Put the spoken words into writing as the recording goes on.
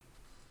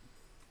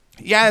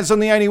Yaz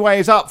and The Only Way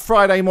Is Up,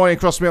 Friday morning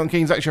across Milton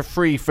Keynes. That's your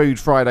Free Food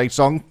Friday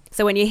song.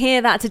 So when you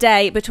hear that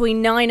today,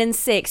 between 9 and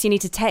 6, you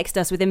need to text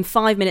us within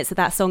 5 minutes of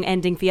that song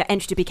ending for your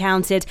entry to be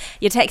counted.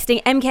 You're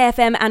texting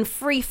MKFM and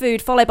Free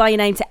Food, followed by your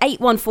name to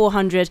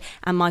 81400,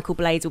 and Michael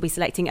Blades will be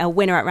selecting a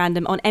winner at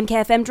random on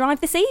MKFM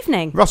Drive this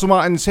evening. Russell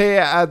Martin's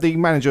here, the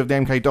manager of the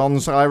MK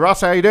Dons. Hi,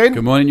 Russ, how you doing?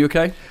 Good morning, you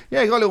okay?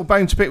 Yeah, got a little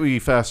bone to pick with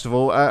you, first of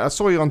all. I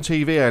saw you on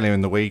TV earlier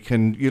in the week,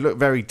 and you look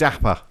very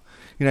dapper.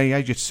 You know, you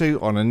had your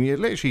suit on, and you're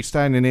literally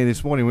standing here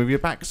this morning with your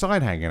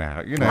backside hanging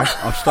out. You know,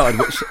 I've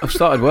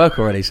started work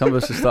already. Some of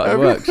us have started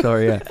work.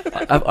 Sorry, yeah.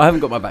 I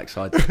haven't got my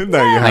backside.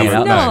 No, you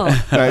haven't. No.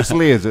 No, it's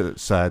Leah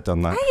that's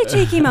done that. Hey,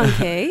 you cheeky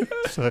monkey.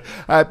 So,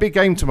 big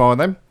game tomorrow,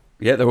 then.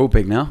 Yeah, they're all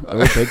big now.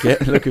 They're all big.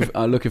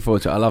 Yeah, looking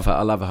forward to it. I love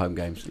the home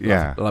games.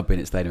 Yeah, I love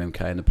being at Stadium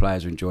MK, and the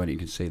players are enjoying it. You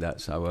can see that.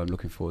 So I'm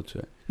looking forward to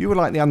it. You were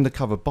like the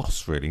undercover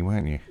boss, really,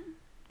 weren't you?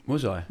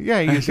 Was I?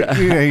 Yeah, you're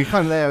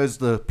kind of there as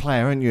the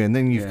player, aren't you? And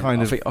then you've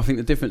I think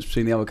the difference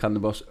between the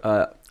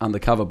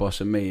undercover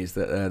boss and me is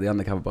that the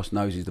undercover boss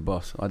knows he's the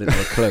boss. I didn't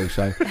have a clue,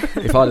 so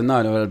if I'd have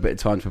known, I would have had a bit of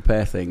time to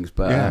prepare things.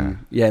 But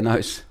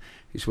no,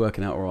 it's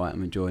working out all right.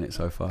 I'm enjoying it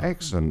so far.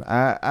 Excellent.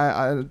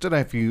 I don't know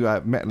if you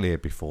met Leah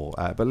before,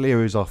 but Leah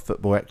is our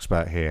football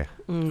expert here.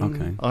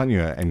 Okay. Aren't you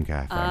at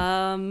MK?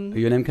 Are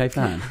you an MK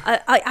fan?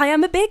 I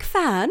am a big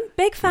fan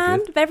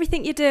of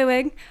everything you're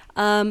doing,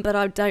 but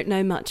I don't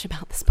know much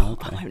about the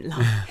sport. Okay. I won't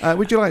lie.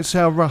 Would you like to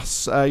tell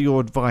Russ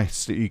your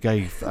advice that you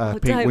gave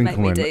Pete don't Winkleman? Make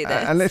me do this.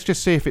 And let's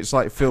just see if it's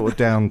like filtered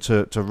down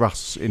to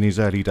Russ in his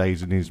early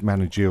days in his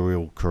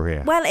managerial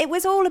career. Well, it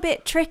was all a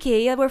bit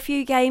tricky. There were a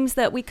few games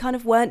that we kind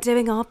of weren't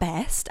doing our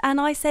best, and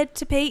I said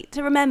to Pete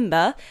to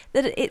remember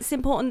that it's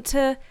important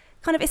to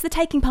it's the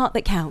taking part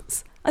that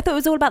counts. I thought it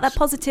was all about that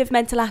positive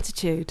mental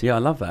attitude. Yeah, I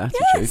love that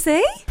attitude. Yeah,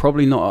 see?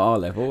 Probably not at our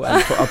level.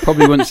 And I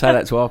probably wouldn't say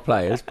that to our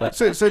players. But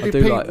so did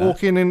Pete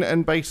walk in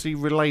and basically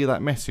relay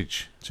that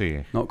message to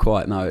you? Not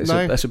quite, no.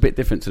 That's a bit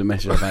different to the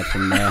message I've had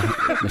from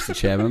Mr.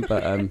 Chairman.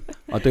 But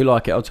I do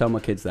like it. I'll tell my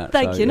kids that.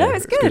 Thank you. No,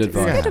 it's good. It's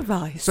advice. good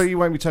advice. So you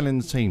won't be telling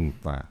the team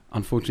that?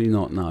 Unfortunately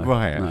not, no.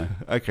 Right. No.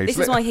 Okay. This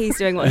is why he's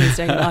doing what he's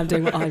doing and I'm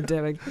doing what I'm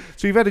doing.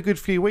 So you've had a good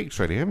few weeks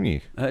really, haven't you?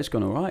 It's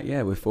gone all right,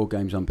 yeah. We're 4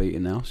 games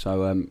unbeaten now.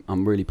 So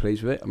I'm really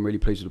pleased with it. I'm really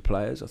pleased with the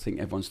players. I think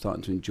everyone's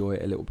starting to enjoy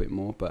it a little bit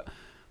more, but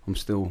I'm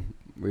still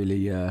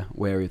really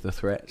wary of the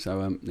threat,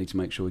 so need to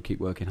make sure we keep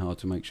working hard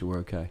to make sure we're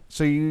okay.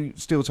 So you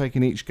still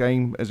taking each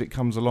game as it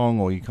comes along,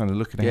 or you kind of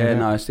looking ahead? Yeah,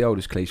 no, it's the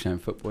oldest cliche in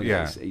football.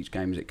 Yeah. It's each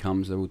game as it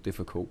comes, they're all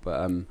difficult,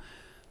 but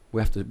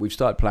we've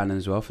started planning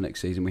as well for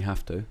next season. We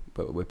have to,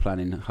 but we're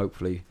planning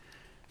hopefully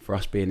for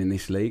us being in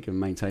this league and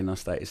maintaining our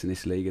status in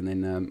this league, and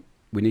then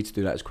we need to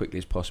do that as quickly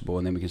as possible,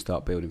 and then we can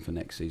start building for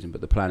next season. But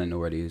the planning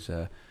already is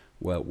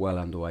well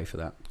underway for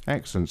that.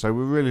 Excellent. So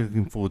we're really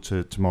looking forward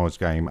to tomorrow's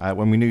game.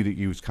 When we knew that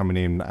you was coming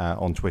in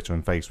on Twitter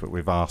and Facebook,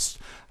 we've asked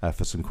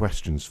for some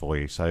questions for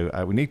you. So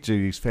we need to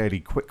do these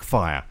fairly quick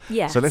fire.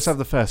 Yes. So let's have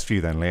the first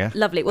few then, Leah.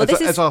 Lovely. Well,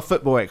 as our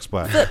football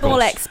expert.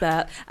 Football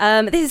expert.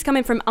 This is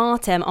coming from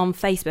Artem on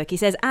Facebook. He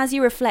says, as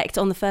you reflect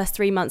on the first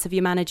 3 months of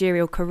your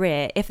managerial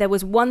career, if there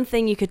was one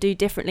thing you could do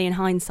differently in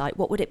hindsight,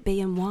 what would it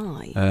be and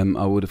why?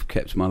 I would have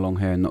kept my long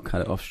hair and not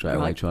cut it off straight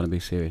away, trying to be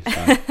serious.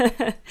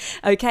 So.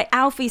 Okay.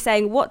 Alfie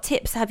saying, what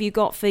tips have you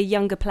got for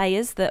younger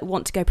players that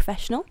want to go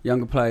professional?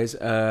 Younger players,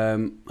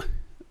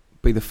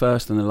 be the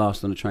first and the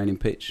last on the training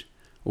pitch.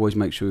 Always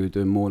make sure you're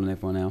doing more than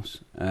everyone else,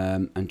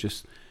 and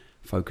just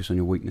focus on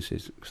your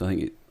weaknesses. Because I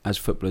think as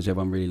footballers,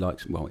 everyone really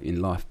likes,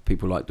 in life,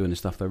 people like doing the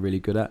stuff they're really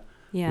good at,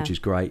 which is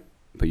great.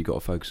 But you've got to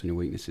focus on your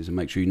weaknesses and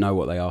make sure you know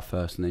what they are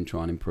first and then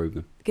try and improve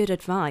them. Good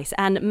advice.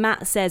 And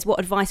Matt says, what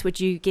advice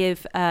would you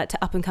give to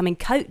up-and-coming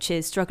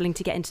coaches struggling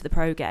to get into the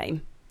pro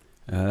game?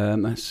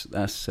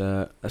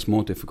 That's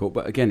more difficult,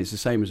 but again, it's the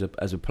same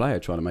as a player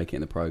trying to make it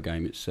in the pro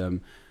game. It's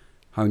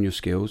hone your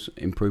skills,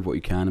 improve what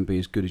you can, and be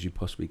as good as you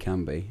possibly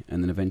can be,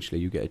 and then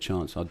eventually you get a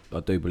chance. I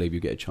do believe you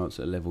get a chance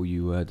at a level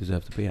you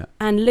deserve to be at.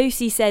 And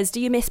Lucy says,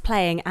 do you miss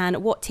playing,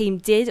 and what team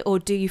did or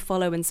do you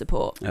follow and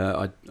support?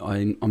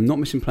 I'm not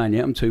missing playing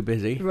yet. I'm too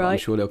busy. Right. I'm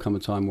sure there'll come a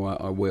time where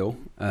I will.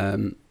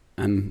 And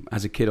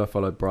as a kid, I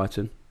followed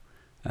Brighton,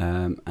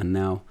 and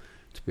now,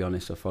 to be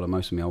honest, I follow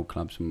most of my old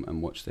clubs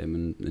and watch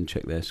them and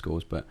check their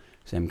scores, but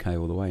it's MK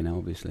all the way now,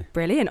 obviously.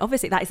 Brilliant.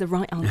 Obviously, that is the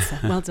right answer.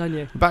 Well done,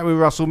 you. Back with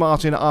Russell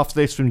Martin after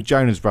this from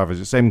Jonas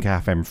Brothers. It's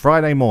MKFM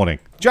Friday morning.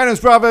 Jonas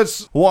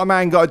Brothers, what a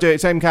man got to do.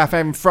 It's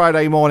MKFM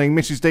Friday morning.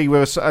 Mrs. D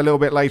with us a little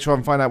bit later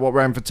on, find out what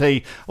we're having for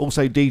tea.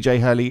 Also, DJ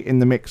Hurley in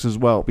the mix as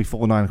well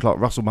before 9 o'clock.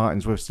 Russell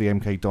Martin's with us, the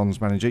MK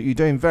Dons manager. You're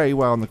doing very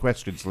well on the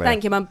questions, Leah.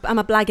 Thank you. Am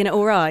I blagging it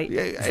all right?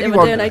 Yeah, am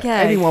I doing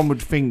okay? Anyone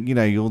would think,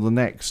 you're the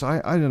next. I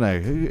don't know.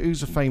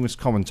 Who's a famous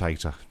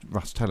commentator?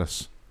 Russ, tell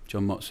us.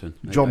 John Motson.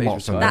 John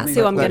Motson. That's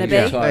who I'm going to be.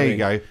 There you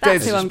go.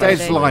 That's who I'm going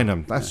to be. Des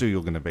Lynam. That's who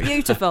you're going to be.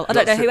 Beautiful. I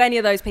don't know who any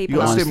of those people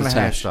You've got are. a similar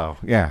hairstyle.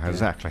 Yeah,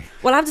 exactly.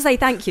 Well, I have to say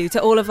thank you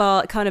to all of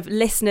our kind of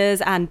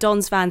listeners and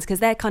Dons fans, because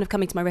they're kind of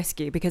coming to my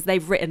rescue because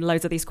they've written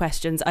loads of these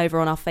questions over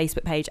on our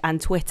Facebook page and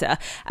Twitter.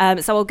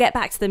 So I'll get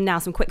back to them now.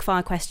 Some quick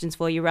fire questions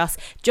for you, Russ.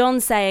 John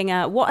saying,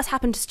 what has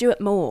happened to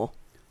Stuart Moore?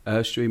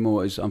 Stewie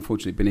Moore has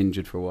unfortunately been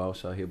injured for a while,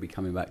 so he'll be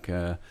coming back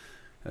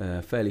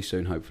fairly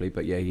soon, hopefully.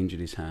 But yeah, he injured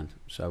his hand,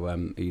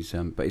 so he's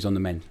on the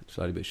mend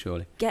slowly but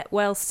surely. Get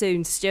well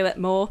soon, Stuart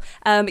Moore.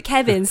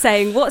 Kevin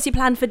saying, what's your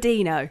plan for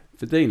Dino?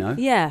 For Dino?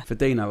 Yeah. For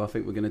Dino, I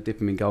think we're going to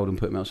dip him in gold and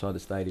put him outside the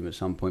stadium at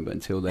some point, but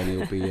until then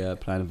he'll be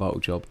playing a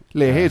vital job.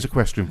 Leah, here's a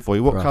question for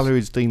you. What for colour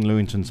is Dean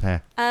Lewington's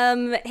hair?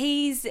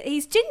 He's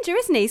ginger,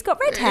 isn't he? He's got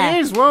red hair. It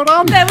is, well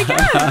done. There we go.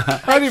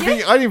 I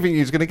didn't think he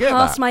was going to get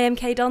Passed that. my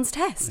MK Dons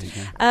test.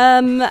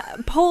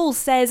 Paul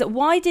says,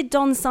 why did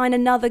Don sign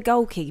another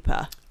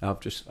goalkeeper? I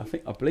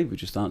believe we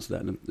just answered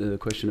that in the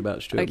question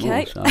about Stuart Okay.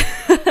 Moore. So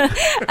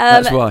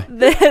that's why.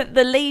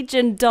 The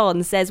Legion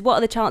Don says, what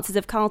are the chances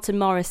of Carlton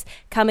Morris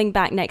coming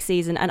back next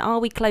season, and are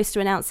we close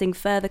to announcing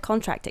further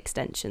contract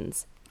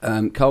extensions?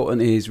 Carlton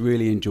is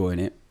really enjoying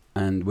it,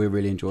 and we're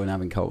really enjoying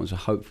having Carlton, so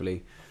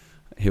hopefully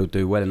he'll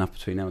do well enough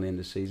between now and the end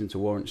of the season to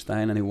warrant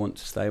staying, and he'll want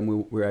to stay, and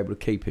we're able to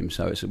keep him,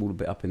 so it's all a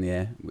bit up in the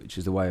air, which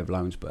is the way of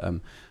loans, but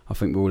I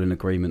think we're all in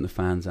agreement, the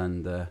fans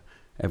and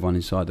everyone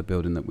inside the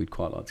building, that we'd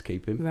quite like to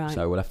keep him. Right.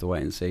 So we'll have to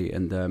wait and see.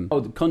 And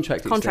the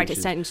contract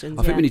extensions.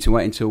 I think we need to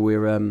wait until we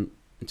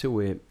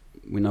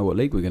know what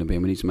league we're going to be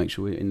in. We need to make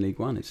sure we're in League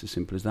One. It's as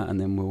simple as that. And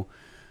then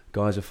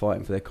guys are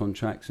fighting for their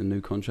contracts and new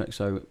contracts.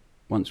 So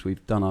once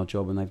we've done our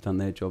job and they've done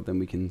their job, then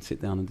we can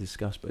sit down and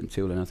discuss. But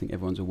until then, I think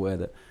everyone's aware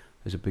that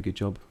there's a bigger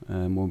job,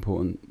 more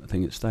important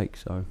thing at stake.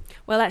 So,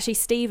 well, actually,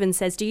 Stephen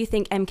says, do you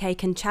think MK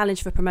can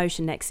challenge for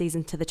promotion next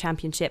season to the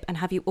Championship? And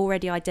have you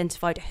already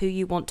identified who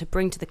you want to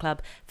bring to the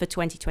club for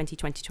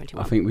 2020-2021?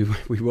 I think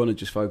we want to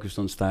just focus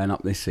on staying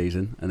up this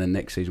season, and then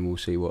next season we'll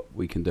see what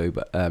we can do.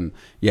 But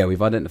yeah,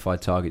 we've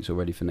identified targets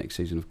already for next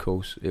season. Of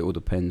course, it all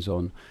depends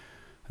on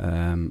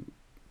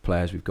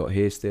players we've got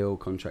here still,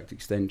 contract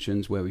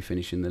extensions, where we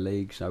finish in the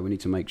league. So we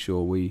need to make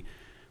sure we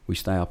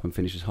stay up and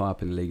finish as high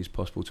up in the league as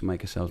possible to make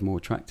ourselves more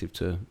attractive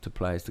to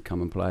players to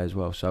come and play as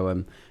well.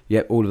 So,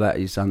 yeah, all of that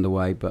is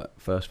underway, but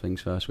first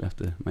things first, we have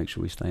to make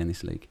sure we stay in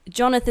this league.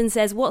 Jonathan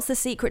says, what's the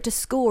secret to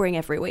scoring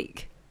every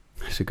week?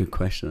 That's a good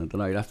question. I don't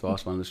know. You'd have to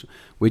ask one.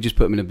 We just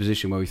put them in a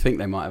position where we think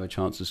they might have a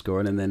chance of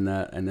scoring, and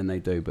then they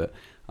do. But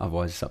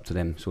otherwise, it's up to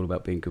them. It's all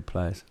about being good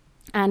players.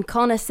 And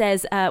Connor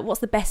says,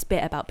 what's the best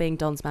bit about being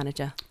Don's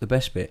manager? The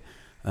best bit?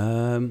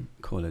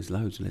 There's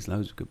loads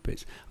of good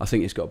bits. I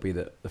think it's got to be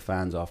the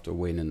fans after a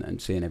win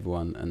and seeing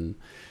everyone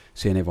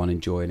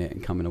enjoying it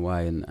and coming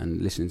away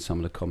and listening to some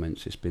of the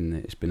comments. It's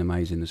been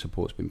amazing. The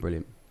support's been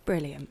brilliant.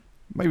 Brilliant.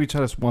 Maybe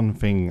tell us one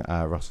thing,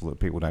 Russell, that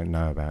people don't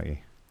know about you.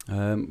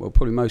 Well,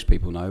 probably most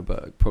people know, but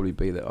it'd probably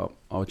be that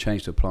I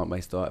changed to a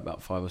plant-based diet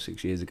about 5 or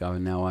 6 years ago,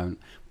 and now I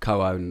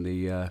co-own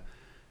the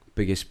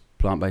biggest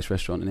plant-based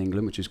restaurant in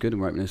England, which is good,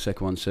 and we're opening a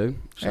second one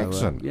soon. So,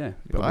 excellent. Yeah.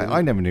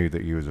 I never knew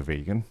that you was a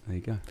vegan. There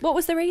you go. What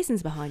was the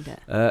reasons behind it?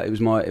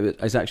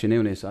 It's actually an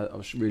illness. I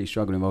was really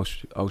struggling with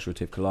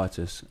ulcerative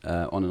colitis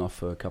on and off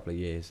for a couple of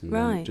years,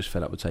 and just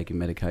fed up with taking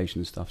medication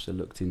and stuff, so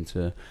looked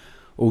into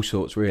all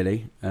sorts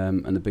really,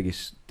 and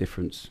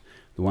the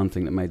one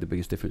thing that made the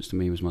biggest difference to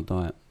me was my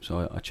diet.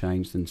 So I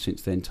changed, and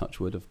since then, touch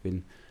wood, I've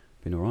been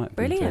all right.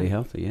 Brilliant. Been fairly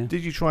healthy, yeah.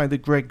 Did you try the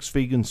Greg's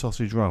vegan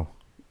sausage roll?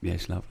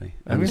 Yes, lovely.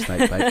 And the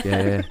steak bake,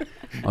 yeah.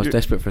 I was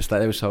desperate for a steak.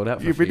 They were sold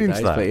out for a few days.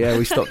 That? But yeah,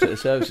 we stopped at the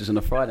services on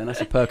a Friday, and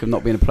that's a perk of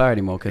not being a player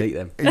anymore. Could eat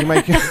them. Are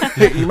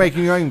you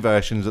making your own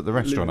versions at the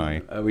restaurant, are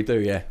you? We do,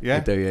 yeah. Yeah?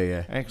 We do,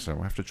 yeah. Excellent.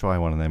 We'll have to try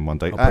one of them one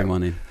day. I'll bring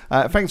one in.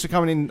 Thanks for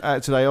coming in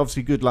today.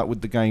 Obviously, good luck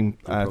with the game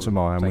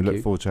tomorrow, and we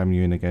look forward to having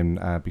you in again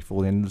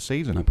before the end of the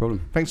season. No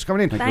problem. Thanks for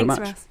coming in. Thank you very much.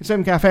 Russ. It's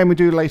MKFM. We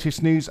do the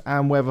latest news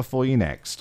and weather for you next.